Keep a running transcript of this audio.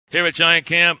Here at Giant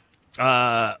Camp,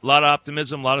 a lot of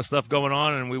optimism, a lot of stuff going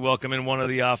on, and we welcome in one of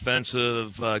the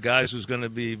offensive guys who's going to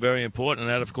be very important,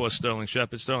 and that, of course, Sterling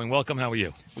Shepard. Sterling, welcome. How are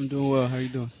you? I'm doing well. How are you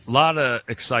doing? A lot of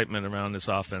excitement around this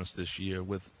offense this year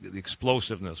with the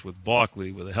explosiveness, with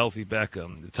Barkley, with a healthy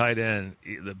Beckham, the tight end,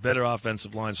 the better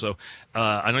offensive line. So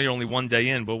I know you're only one day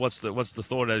in, but what's the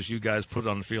thought as you guys put it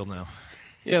on the field now?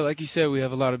 Yeah, like you said, we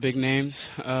have a lot of big names,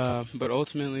 but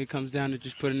ultimately it comes down to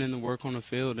just putting in the work on the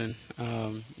field, and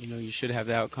you should have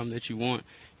the outcome that you want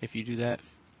if you do that.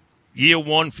 Year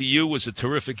one for you was a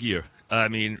terrific year. I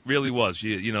mean, really was.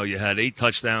 You had 8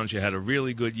 touchdowns. You had a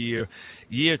really good year.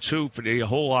 Year two for the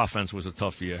whole offense was a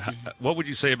tough year. Mm-hmm. What would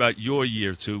you say about your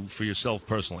year two for yourself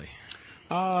personally?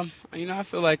 I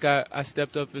feel like I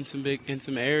stepped up in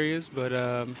some areas,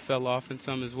 but fell off in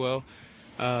some as well.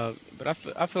 But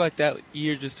I feel like that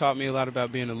year just taught me a lot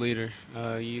about being a leader.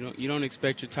 You don't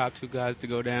expect your top 2 guys to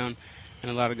go down, and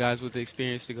a lot of guys with the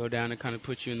experience to go down and kind of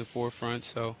put you in the forefront.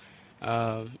 So,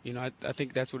 I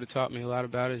think that's what it taught me a lot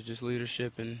about is just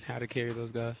leadership and how to carry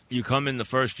those guys. You come in the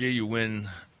first year, you win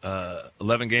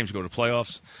 11 games, you go to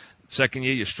playoffs. Second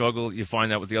year, you struggle. You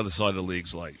find out what the other side of the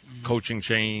league's like. Mm-hmm. Coaching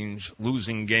change,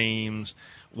 losing games.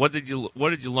 What did you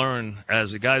learn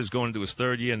as a guy who's going into his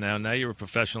third year now? Now you're a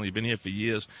professional. You've been here for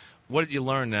years. What did you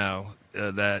learn now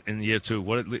that in year two?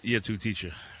 What did year two teach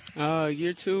you?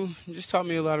 Year two just taught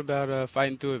me a lot about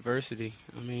fighting through adversity.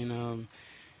 I mean,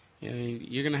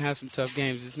 you're going to have some tough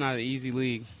games. It's not an easy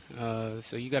league.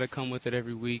 So you got to come with it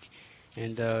every week.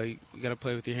 And you got to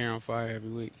play with your hair on fire every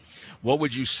week. What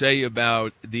would you say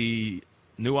about the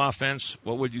new offense?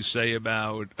 What would you say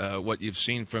about what you've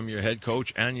seen from your head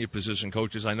coach and your position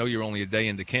coaches? I know you're only a day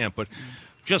into camp, but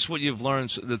just what you've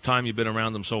learned the time you've been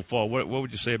around them so far, what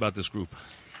would you say about this group?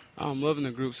 I'm loving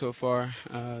the group so far.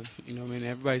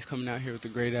 Everybody's coming out here with a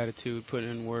great attitude, putting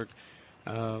in work.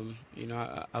 I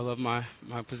love my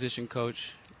position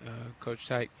coach, Coach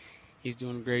Tyke. He's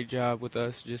doing a great job with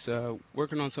us, just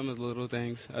working on some of the little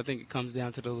things. I think it comes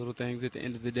down to the little things at the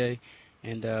end of the day,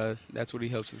 and that's what he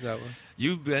helps us out with.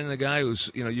 You've been a guy who's,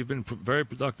 you've been very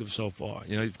productive so far.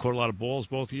 You've caught a lot of balls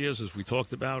both years, as we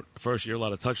talked about. First year, a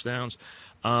lot of touchdowns.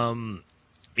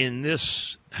 In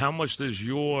this, how much does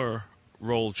your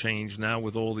role change now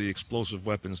with all the explosive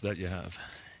weapons that you have?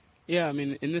 Yeah, I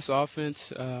mean, in this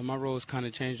offense, my role has kind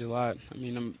of changed a lot. I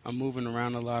mean, I'm moving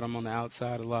around a lot. I'm on the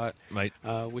outside a lot, right?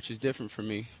 Which is different for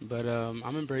me. But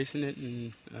I'm embracing it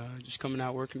and just coming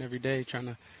out working every day,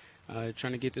 trying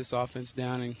to get this offense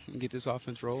down and get this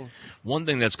offense rolling. One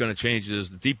thing that's going to change is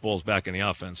the deep ball's back in the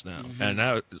offense now. Mm-hmm. And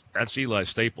now that's Eli's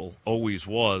staple, always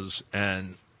was.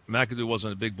 And McAdoo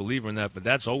wasn't a big believer in that, but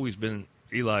that's always been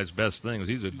Eli's best thing.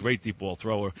 He's a great deep ball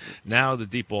thrower. Now the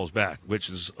deep ball's back, which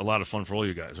is a lot of fun for all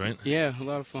you guys, right? Yeah, a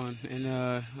lot of fun.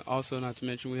 And also, not to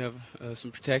mention, we have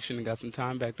some protection and got some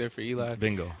time back there for Eli.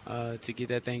 Bingo. To get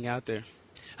that thing out there.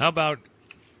 How about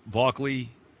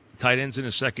Barkley, tight ends in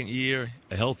his second year,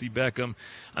 a healthy Beckham?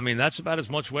 I mean, that's about as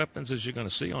much weapons as you're going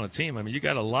to see on a team. I mean, you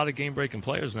got a lot of game-breaking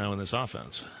players now in this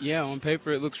offense. Yeah, on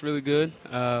paper it looks really good.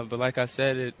 But like I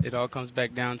said, it all comes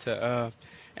back down to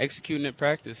executing at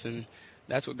practice. And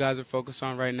that's what guys are focused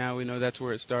on right now. We know that's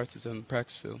where it starts, is on the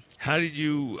practice field. How did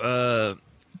you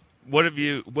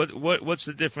what's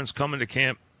the difference coming to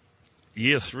camp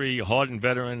year 3, hardened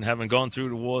veteran, having gone through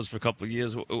the wars for a couple of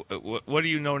years? What do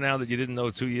you know now that you didn't know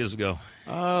 2 years ago?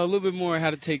 A little bit more how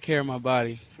to take care of my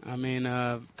body. I mean,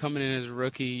 coming in as a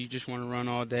rookie, you just want to run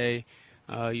all day.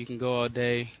 You can go all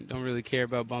day. Don't really care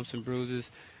about bumps and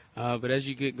bruises. But as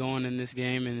you get going in this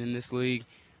game and in this league,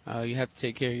 you have to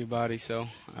take care of your body. So,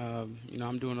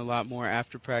 I'm doing a lot more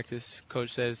after practice.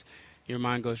 Coach says your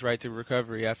mind goes right to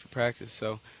recovery after practice.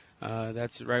 So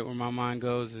that's right where my mind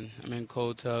goes, and I'm in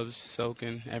cold tubs,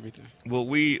 soaking, everything. Well,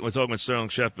 we're talking about Sterling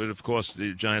Shepard, of course,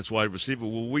 the Giants wide receiver.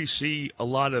 Will we see a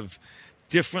lot of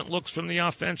different looks from the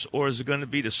offense, or is it going to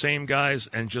be the same guys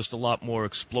and just a lot more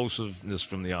explosiveness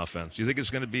from the offense? Do you think it's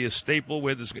going to be a staple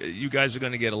where you guys are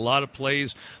going to get a lot of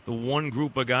plays? The one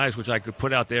group of guys which I could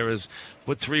put out there is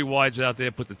put 3 wides out there,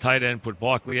 put the tight end, put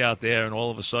Barkley out there, and all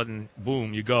of a sudden,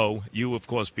 boom, you go. You, of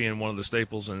course, being one of the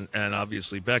staples, and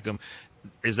obviously Beckham.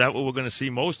 Is that what we're going to see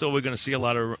most, or we're going to see a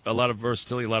lot of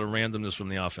versatility, a lot of randomness from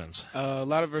the offense? A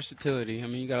lot of versatility. I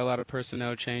mean, you got a lot of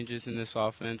personnel changes in this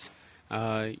offense.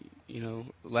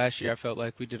 Last year I felt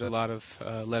like we did a lot of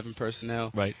 11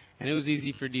 personnel. Right. And it was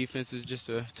easy for defenses just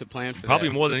to plan for Probably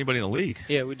that. more than anybody in the league.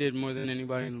 Yeah, we did more than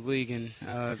anybody in the league, and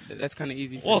that's kind of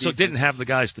easy for Also defenses. Didn't have the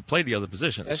guys to play the other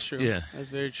positions. That's true. Yeah. That's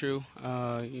very true.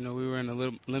 We were in a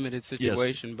little limited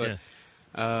situation, yes.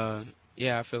 but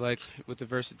I feel like with the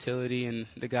versatility and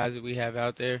the guys that we have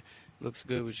out there, it looks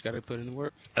good. We just got to put in the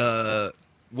work.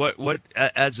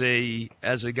 as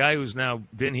a guy who's now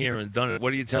been here and done it,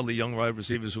 what do you tell the young wide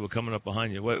receivers who are coming up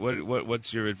behind you?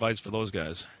 What's your advice for those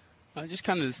guys? Just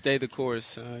kind of to stay the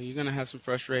course. You're going to have some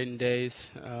frustrating days.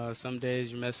 Some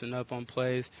days you're messing up on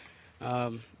plays.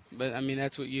 But, I mean,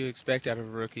 that's what you expect out of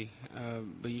a rookie.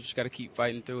 But you just got to keep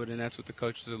fighting through it, and that's what the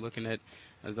coaches are looking at,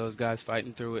 those guys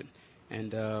fighting through it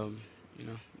and,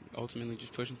 ultimately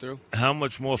just pushing through. How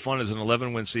much more fun is an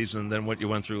 11-win season than what you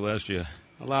went through last year?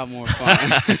 A lot more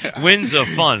fun. Wins are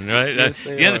fun, right? Yes,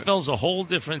 the are. NFL's a whole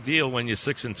different deal when you're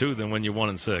 6-2 than when you're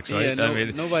 1-6, right? Yeah, I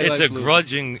mean, nobody it's likes a losing.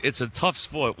 grudging. It's a tough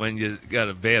sport when you got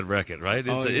a bad record, right?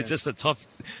 It's just a tough.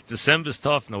 December's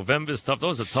tough. November's tough.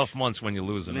 Those are tough months when you're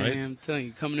losing, Man, right? I'm telling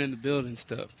you, coming in the building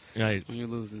stuff. Right. When you're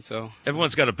losing, so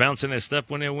everyone's got to bounce in their step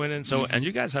when they're winning. So, and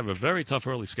you guys have a very tough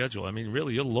early schedule. I mean,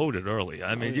 really, you're loaded early.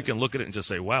 I mean, you can look at it and just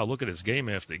say, "Wow, look at this game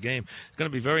after game." It's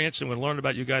going to be very interesting. We'll learn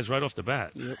about you guys right off the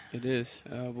bat. Yep, it is.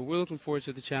 But we're looking forward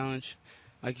to the challenge.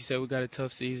 Like you said, we got a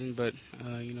tough season, but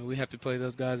we have to play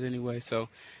those guys anyway. So,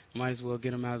 might as well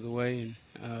get them out of the way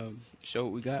and show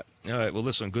what we got. All right. Well,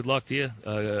 listen. Good luck to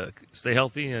you. Stay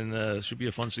healthy, and it should be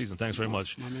a fun season. Thanks very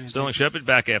much. My man, Sterling Shepard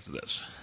back after this.